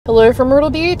Hello from Myrtle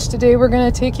Beach. Today we're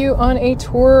going to take you on a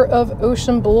tour of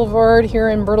Ocean Boulevard here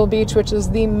in Myrtle Beach, which is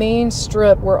the main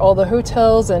strip where all the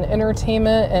hotels and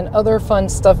entertainment and other fun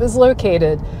stuff is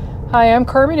located. Hi, I'm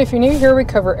Carmen. If you're new here, we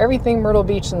cover everything Myrtle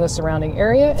Beach and the surrounding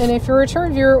area. And if you're a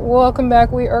return viewer, welcome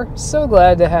back. We are so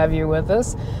glad to have you with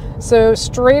us. So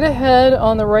straight ahead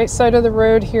on the right side of the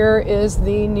road here is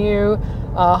the new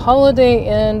Holiday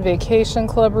Inn Vacation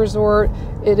Club Resort.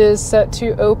 It is set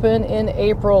to open in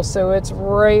April, so it's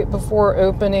right before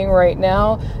opening right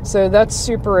now. So that's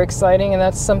super exciting, and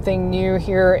that's something new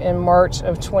here in March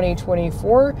of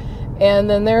 2024. And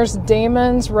then there's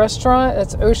Damon's Restaurant.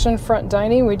 It's oceanfront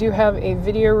dining. We do have a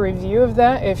video review of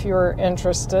that if you're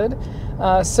interested.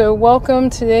 So welcome.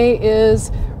 Today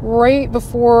is right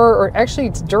before, or actually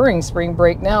it's during spring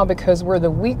break now, because we're the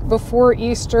week before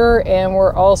Easter, and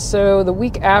we're also the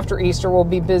week after Easter will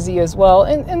be busy as well.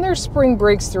 And there's spring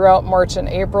breaks throughout March and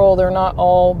April. They're not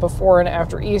all before and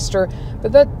after Easter,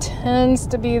 but that tends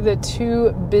to be the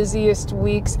two busiest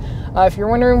weeks. If you're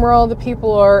wondering where all the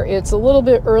people are, it's a little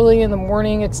bit early in the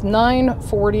morning. It's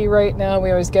 9:40 right now.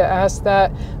 We always get asked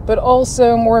that, but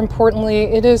also more importantly,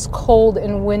 it is cold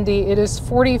and windy. It is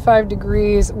 45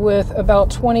 degrees with about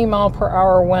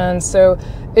 20-mile-per-hour winds, so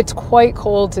it's quite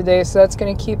cold today. So that's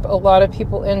going to keep a lot of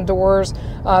people indoors.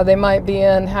 They might be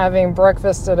in having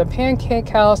breakfast at a pancake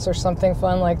house or something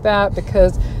fun like that,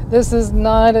 because this is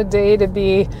not a day to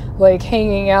be like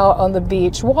hanging out on the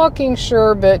beach. Walking,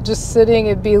 sure, but just sitting,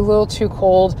 it'd be a little too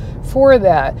cold for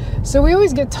that. So we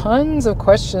always get tons of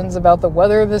questions about the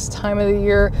weather this time of the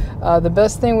year. The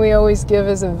best thing we always give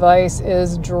as advice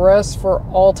is dress for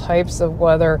all types of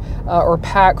weather, or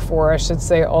pack for, I should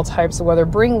say, all types of weather.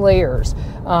 Bring layers.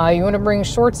 You want to bring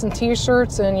shorts and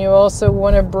t-shirts, and you also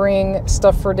want to bring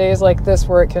stuff for days like this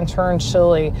where it can turn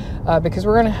chilly, because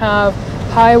we're going to have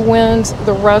high winds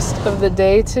the rest of the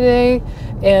day today,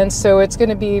 and so it's going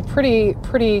to be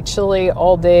pretty chilly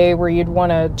all day where you'd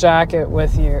want a jacket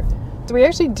with you. So we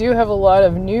actually do have a lot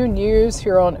of new news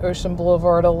here on Ocean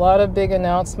Boulevard. A lot of big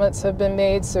announcements have been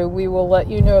made, so we will let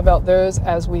you know about those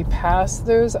as we pass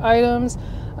those items.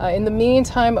 In the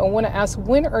meantime, I want to ask,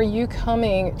 when are you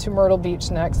coming to Myrtle Beach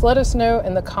next? Let us know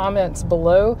in the comments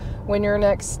below when your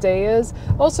next stay is.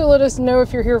 Also, let us know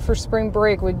if you're here for spring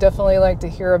break. We'd definitely like to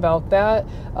hear about that.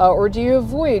 Or do you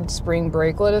avoid spring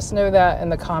break? Let us know that in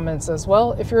the comments as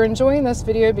well. If you're enjoying this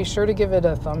video, be sure to give it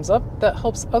a thumbs up. That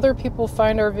helps other people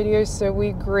find our videos, so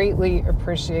we greatly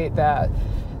appreciate that.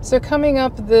 So coming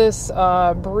up this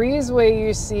breezeway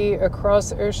you see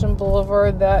across Ocean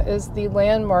Boulevard, that is the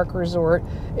Landmark Resort.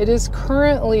 It is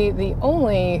currently the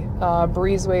only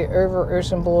breezeway over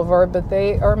Ocean Boulevard, but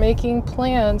they are making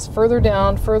plans further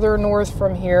down, further north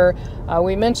from here.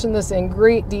 We mentioned this in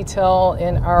great detail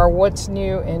in our What's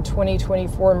New in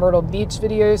 2024 Myrtle Beach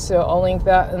video, so I'll link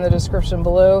that in the description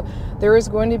below. There is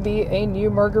going to be a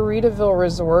new Margaritaville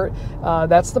Resort.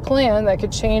 That's the plan. That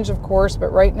could change, of course,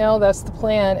 but right now that's the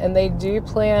plan. And they do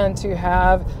plan to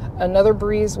have another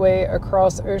breezeway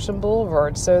across Ocean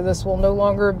Boulevard. So this will no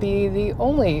longer be the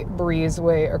only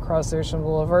breezeway across Ocean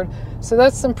Boulevard. So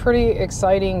that's some pretty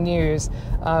exciting news.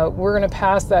 We're going to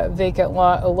pass that vacant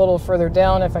lot a little further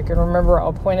down. If I can remember,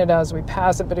 I'll point it out as we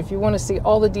pass it. But if you want to see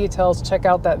all the details, check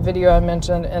out that video I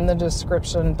mentioned in the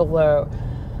description below.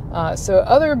 So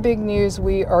other big news,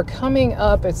 we are coming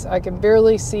up. I can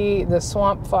barely see the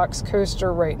Swamp Fox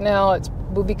coaster right now.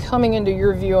 Will be coming into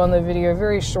your view on the video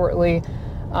very shortly.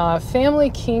 Family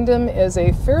Kingdom is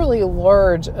a fairly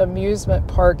large amusement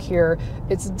park here.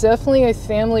 It's definitely a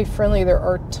family friendly. There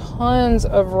are tons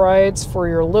of rides for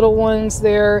your little ones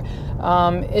there.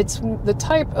 It's the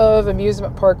type of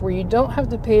amusement park where you don't have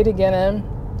to pay to get in.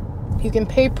 You can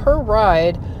pay per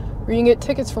ride, or you can get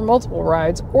tickets for multiple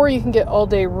rides, or you can get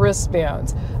all-day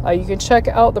wristbands. You can check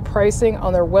out the pricing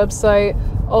on their website.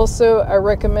 Also, I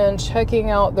recommend checking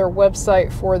out their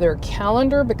website for their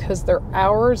calendar, because their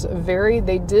hours vary.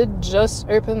 They did just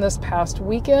open this past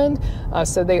weekend,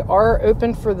 so they are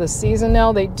open for the season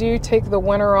now. They do take the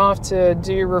winter off to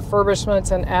do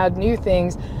refurbishments and add new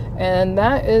things, and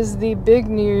that is the big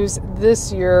news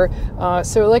this year.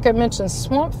 So like I mentioned,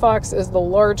 Swamp Fox is the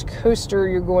large coaster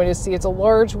you're going to see. It's a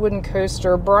large wooden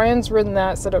coaster. Brian's ridden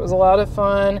that, said it was a lot of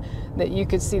fun, that you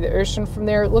could see the ocean from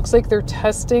there. It looks like they're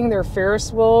testing their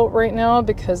Ferris wheel right now,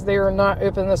 because they are not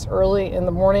open this early in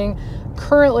the morning.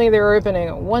 Currently they're opening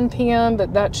at 1 p.m.,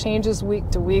 but that changes week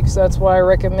to week, so that's why I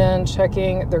recommend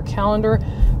checking their calendar.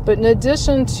 But in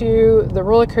addition to the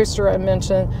roller coaster I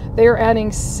mentioned, they are adding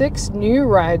 6 new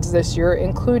rides this year,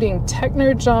 including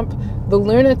Techno Jump, the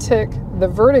Lunatic, the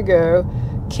Vertigo,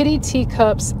 kitty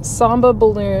teacups, samba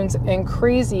balloons, and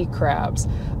crazy crabs.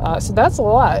 So that's a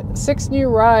lot. 6 new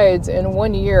rides in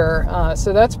 1 year.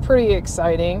 So that's pretty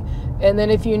exciting. And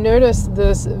then if you notice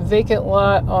this vacant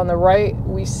lot on the right,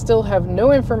 we still have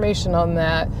no information on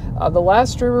that. The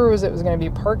last rumor was it was going to be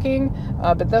parking,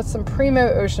 but that's some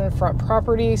primo oceanfront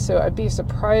property, so I'd be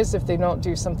surprised if they don't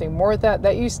do something more with that.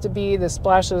 That used to be the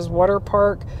Splashes Water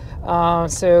Park,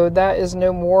 so that is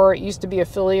no more. It used to be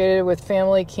affiliated with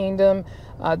Family Kingdom.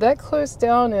 That closed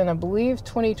down in, I believe,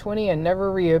 2020 and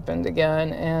never reopened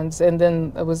again, and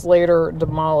then it was later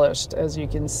demolished, as you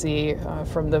can see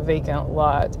from the vacant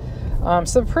lot.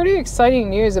 So pretty exciting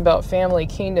news about Family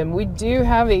Kingdom. We do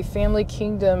have a Family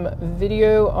Kingdom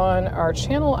video on our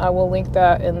channel. I will link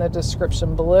that in the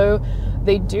description below.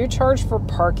 They do charge for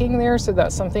parking there, so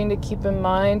that's something to keep in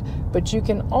mind. But you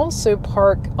can also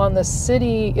park on the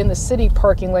city, in the city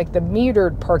parking, like the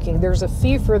metered parking. There's a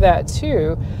fee for that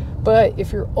too. But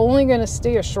if you're only going to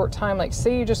stay a short time, like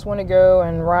say you just want to go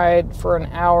and ride for an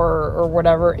hour or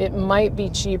whatever, it might be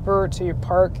cheaper to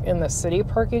park in the city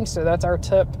parking. So that's our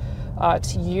tip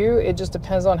to you. It just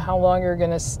depends on how long you're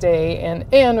going to stay,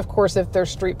 and of course if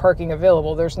there's street parking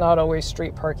available. There's not always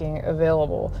street parking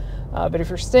available, but if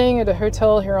you're staying at a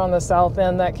hotel here on the south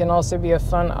end, that can also be a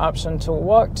fun option to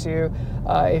walk to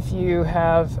if you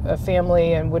have a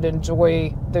family and would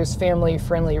enjoy those family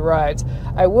friendly rides.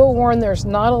 I will warn, there's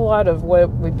not a lot of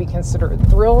what would be considered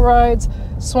thrill rides.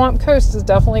 Swamp Fox is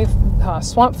definitely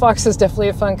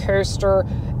a fun coaster.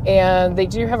 And they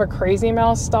do have a Crazy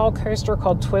Mouse style coaster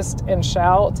called Twist and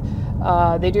Shout.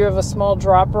 They do have a small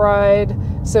drop ride.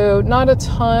 So not a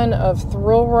ton of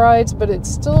thrill rides, but it's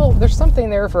still, there's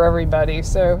something there for everybody.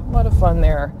 So a lot of fun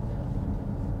there.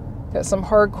 Got some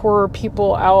hardcore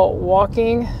people out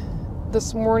walking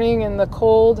this morning in the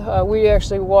cold. We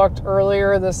actually walked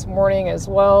earlier this morning as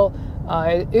well.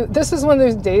 This is one of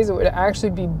those days it would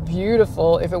actually be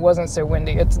beautiful if it wasn't so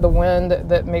windy. It's the wind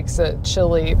that makes it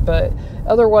chilly, but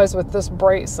otherwise with this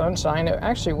bright sunshine, it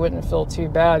actually wouldn't feel too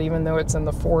bad, even though it's in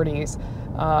the 40s.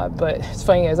 But it's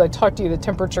funny, as I talk to you, the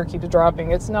temperature keeps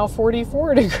dropping. It's now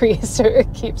 44 degrees, so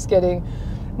it keeps getting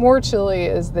more chilly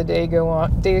as the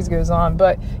days goes on.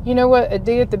 But you know what? A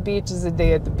day at the beach is a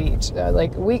day at the beach.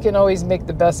 Like, we can always make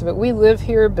the best of it. We live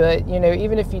here, but you know,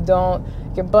 even if you don't,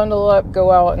 you can bundle up, go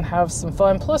out and have some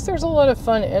fun. Plus, there's a lot of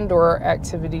fun indoor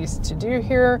activities to do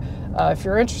here. If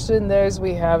you're interested in those,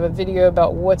 we have a video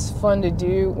about what's fun to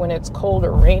do when it's cold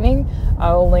or raining.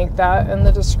 I'll link that in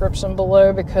the description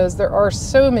below, because there are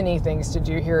so many things to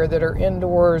do here that are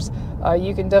indoors.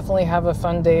 You can definitely have a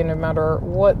fun day no matter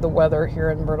what the weather here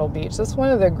in Myrtle Beach. That's one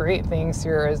of the great things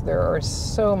here, is there are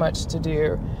so much to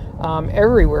do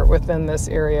everywhere within this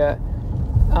area.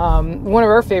 One of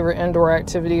our favorite indoor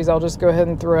activities, I'll just go ahead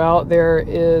and throw out there,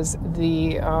 is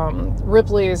the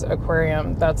Ripley's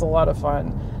Aquarium. That's a lot of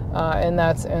fun. And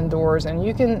that's indoors, and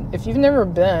you can, if you've never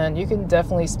been, you can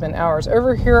definitely spend hours.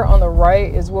 Over here on the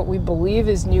right is what we believe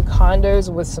is new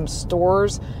condos with some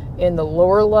stores in the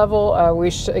lower level.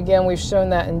 Again, we've shown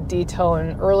that in detail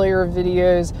in earlier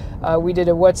videos. We did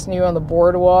a what's new on the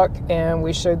boardwalk, and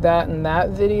we showed that in that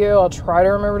video. I'll try to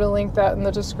remember to link that in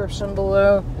the description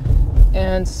below.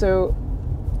 And so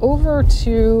over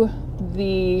to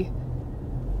the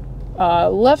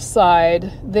left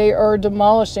side, they are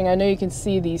demolishing. I know you can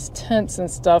see these tents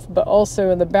and stuff, but also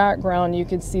in the background you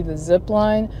can see the zip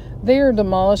line. They are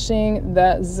demolishing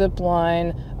that zip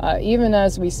line even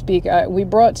as we speak. We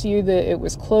brought to you that it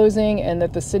was closing and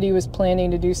that the city was planning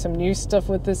to do some new stuff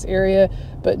with this area,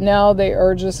 but now they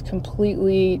are just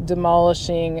completely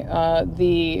demolishing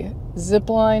the zip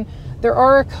line. There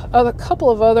are a couple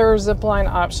of other zip line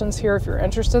options here if you're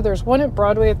interested. There's one at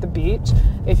Broadway at the beach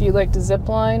if you like to zip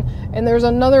line, and there's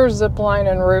another zip line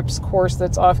and ropes course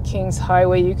that's off Kings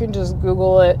Highway. You can just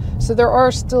Google it. So there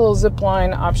are still zip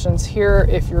line options here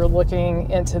if you're looking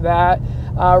into that.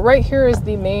 Right here is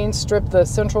the main strip, the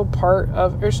central part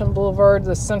of Ocean Boulevard,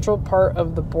 the central part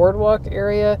of the Boardwalk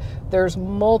area. There's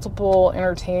multiple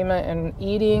entertainment and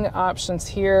eating options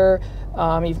here.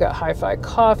 You've got Hi-Fi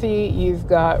Coffee, you've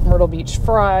got Myrtle Beach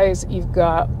Fries, you've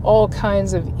got all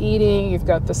kinds of eating, you've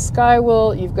got the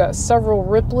Skywheel, you've got several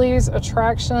Ripley's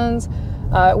attractions.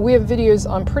 We have videos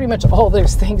on pretty much all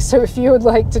those things, so if you would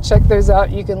like to check those out,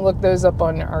 you can look those up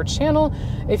on our channel.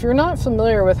 If you're not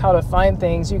familiar with how to find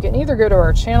things, you can either go to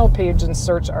our channel page and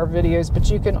search our videos,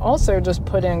 but you can also just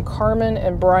put in Carmen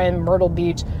and Brian Myrtle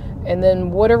Beach and then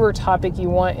whatever topic you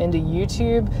want into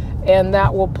YouTube, and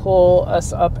that will pull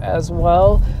us up as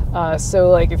well. So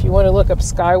like if you want to look up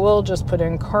Skywheel, just put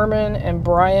in Carmen and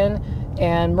Brian,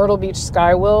 and Myrtle Beach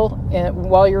Skywheel and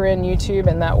while you're in YouTube,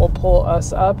 and that will pull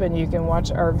us up and you can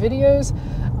watch our videos.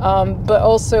 But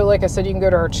also, like I said, you can go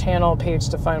to our channel page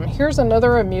to find them. Here's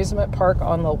another amusement park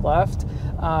on the left.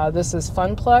 This is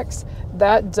Funplex.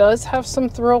 That does have some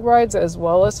thrill rides as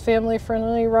well as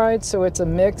family-friendly rides, so it's a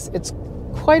mix. It's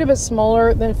quite a bit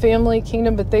smaller than Family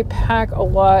Kingdom, but they pack a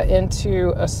lot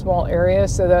into a small area,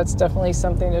 so that's definitely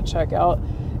something to check out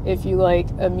if you like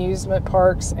amusement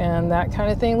parks and that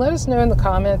kind of thing. Let us know in the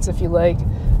comments if you like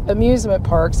amusement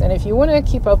parks, and if you want to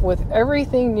keep up with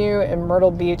everything new in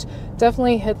Myrtle Beach,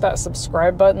 definitely hit that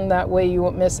subscribe button. That way you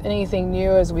won't miss anything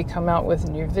new as we come out with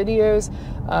new videos.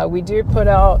 We do put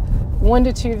out 1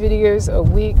 to 2 videos a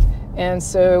week, and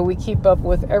so we keep up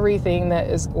with everything that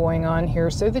is going on here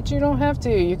so that you don't have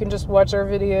to. You can just watch our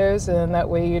videos, and that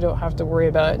way you don't have to worry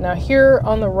about it. Now here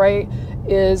on the right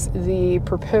is the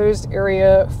proposed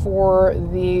area for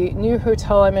the new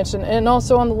hotel I mentioned, and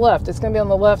also on the left. It's going to be on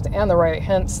the left and the right,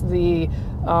 hence the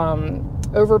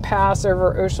overpass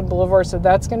over Ocean Boulevard. So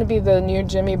that's going to be the new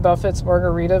Jimmy Buffet's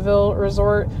Margaritaville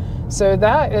Resort. So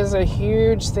that is a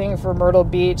huge thing for Myrtle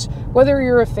Beach. Whether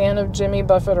you're a fan of Jimmy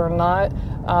Buffett or not,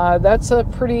 that's a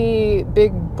pretty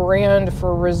big brand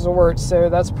for resorts, so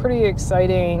that's pretty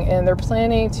exciting. And they're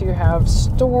planning to have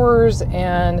stores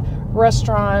and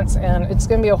restaurants, and it's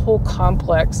going to be a whole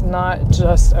complex, not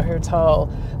just a hotel.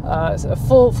 It's a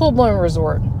full-blown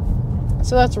resort.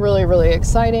 So that's really, really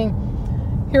exciting.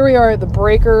 Here we are at the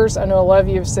Breakers. I know a lot of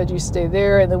you have said you stay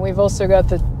there. And then we've also got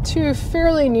the 2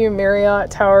 fairly new Marriott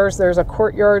towers. There's a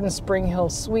Courtyard and Spring Hill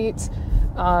Suites.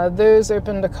 Those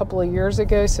opened a couple of years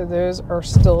ago, so those are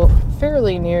still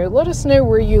fairly new. Let us know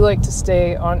where you like to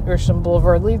stay on Ocean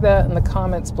Boulevard. Leave that in the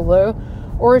comments below.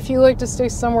 Or if you like to stay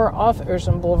somewhere off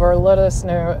Ocean Boulevard, let us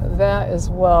know that as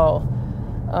well.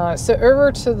 So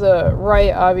over to the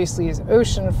right, obviously, is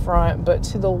Oceanfront, but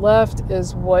to the left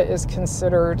is what is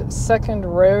considered second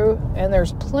row, and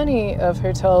there's plenty of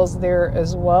hotels there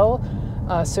as well.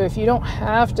 So if you don't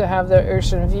have to have the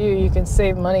ocean view, you can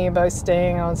save money by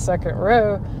staying on second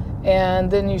row,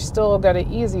 and then you still got an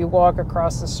easy walk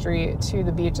across the street to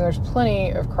the beach. And there's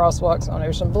plenty of crosswalks on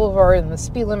Ocean Boulevard, and the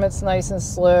speed limit's nice and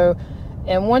slow.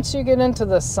 And once you get into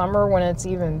the summer, when it's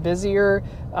even busier,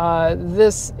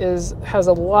 this has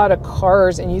a lot of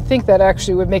cars, and you think that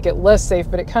actually would make it less safe,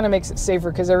 but it kind of makes it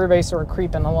safer because everybody's sort of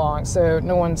creeping along, so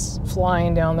no one's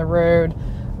flying down the road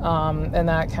and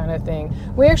that kind of thing.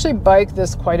 We actually bike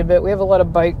this quite a bit. We have a lot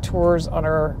of bike tours on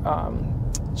our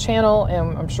channel,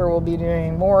 and I'm sure we'll be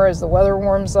doing more as the weather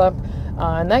warms up.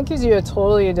 And that gives you a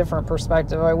totally different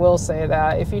perspective, I will say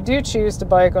that. If you do choose to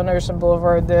bike on Ocean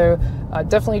Boulevard, though,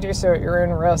 definitely do so at your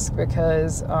own risk,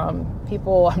 because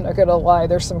people, I'm not going to lie,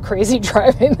 there's some crazy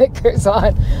driving that goes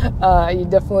on. You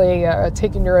definitely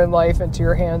taking your own life into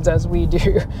your hands, as we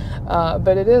do.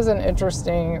 But it is an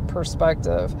interesting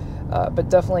perspective, but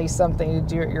definitely something to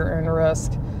do at your own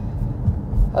risk.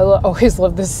 I always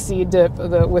love this sea dip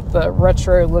with the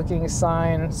retro-looking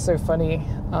sign. So funny.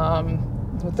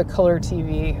 With the color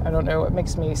TV. I don't know, it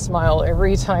makes me smile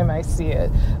every time I see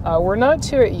it. We're not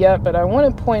to it yet, but I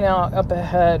want to point out up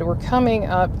ahead, we're coming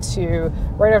up to,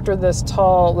 right after this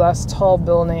last tall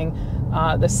building,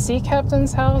 the Sea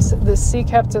Captain's House. The Sea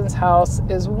Captain's House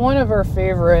is one of our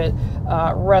favorite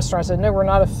restaurants. And no, we're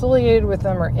not affiliated with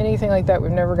them or anything like that.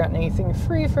 We've never gotten anything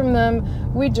free from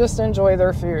them. We just enjoy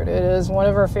their food. It is one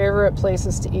of our favorite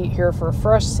places to eat here for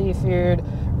fresh seafood,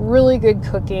 really good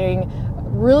cooking,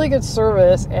 really good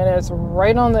service, and it's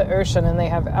right on the ocean, and they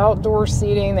have outdoor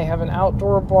seating, they have an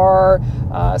outdoor bar.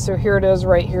 So here it is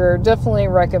right here. Definitely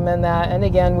recommend that, and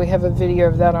again, we have a video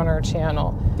of that on our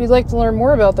channel. If you'd like to learn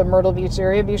more about the Myrtle Beach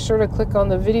area, be sure to click on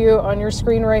the video on your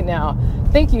screen right now.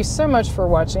 Thank you so much for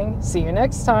watching. See you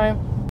next time.